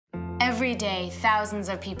Every day, thousands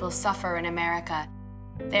of people suffer in America.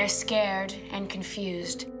 They're scared and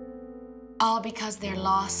confused, all because they're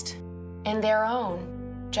lost in their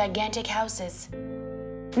own gigantic houses.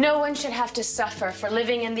 No one should have to suffer for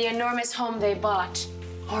living in the enormous home they bought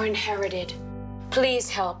or inherited. Please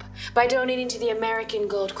help by donating to the American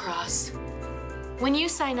Gold Cross. When you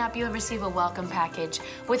sign up, you'll receive a welcome package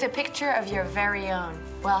with a picture of your very own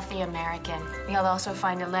wealthy American. You'll also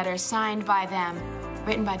find a letter signed by them,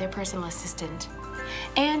 written by their personal assistant.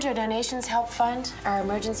 And your donations help fund our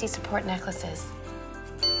emergency support necklaces.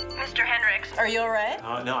 Mr. Hendricks, are you all right?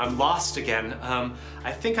 No, I'm lost again.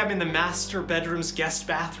 I think I'm in the master bedroom's guest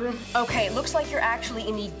bathroom. Okay, it looks like you're actually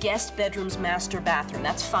in the guest bedroom's master bathroom.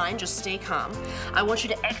 That's fine, just stay calm. I want you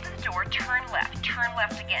to exit the door, turn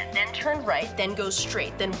left again, then turn right, then go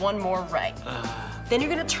straight, then one more right. Then you're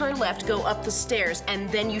gonna turn left, go up the stairs, and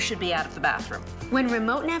then you should be out of the bathroom. When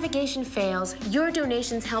remote navigation fails, your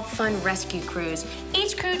donations help fund rescue crews.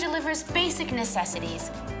 Each crew delivers basic necessities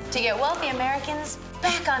to get wealthy Americans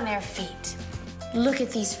back on their feet. Look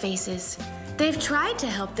at these faces. They've tried to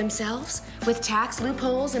help themselves with tax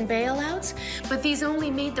loopholes and bailouts, but these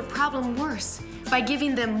only made the problem worse by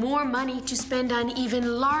giving them more money to spend on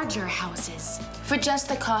even larger houses. For just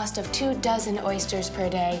the cost of 24 oysters per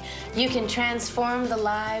day, you can transform the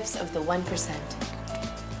lives of the 1%.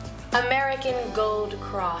 American Gold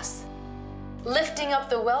Cross, lifting up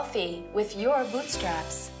the wealthy with your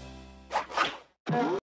bootstraps.